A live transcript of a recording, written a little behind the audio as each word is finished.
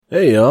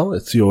Hey y'all,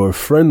 it's your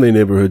friendly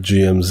neighborhood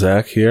GM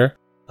Zach here.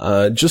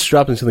 Just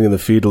dropping something in the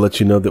feed to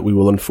let you know that we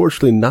will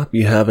unfortunately not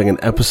be having an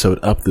episode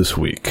up this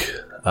week.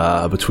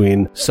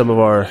 Between some of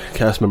our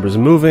cast members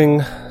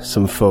moving,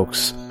 some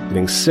folks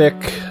getting sick,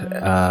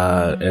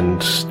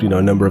 and,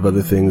 a number of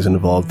other things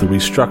involved, the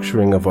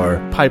restructuring of our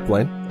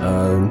pipeline.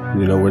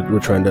 We're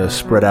trying to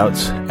spread out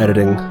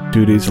editing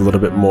duties a little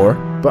bit more.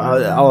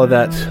 But all of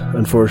that,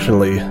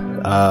 unfortunately,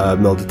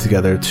 melded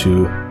together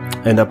to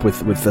end up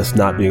with us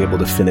not being able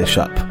to finish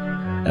up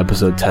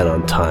episode 10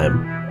 on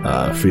time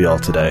for y'all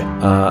today.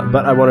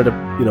 But I wanted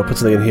to, put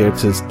something in here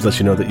to let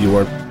you know that you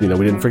weren't, we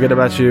didn't forget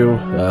about you.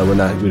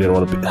 We didn't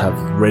want to have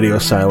radio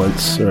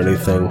silence or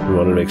anything. We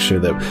wanted to make sure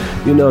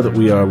that you know that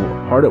we are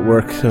hard at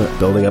work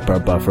building up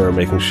our buffer,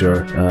 making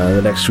sure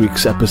the next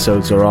week's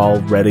episodes are all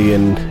ready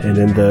and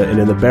in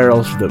the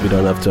barrel so that we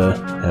don't have to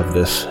have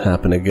this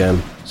happen again.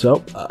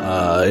 So,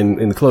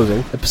 in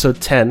closing,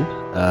 episode 10,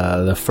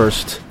 the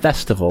first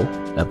festival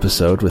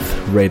episode with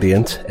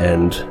Radiant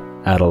and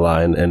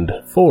Adeline and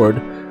Ford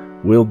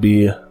will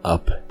be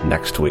up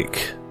next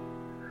week.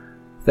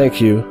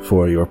 Thank you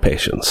for your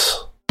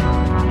patience.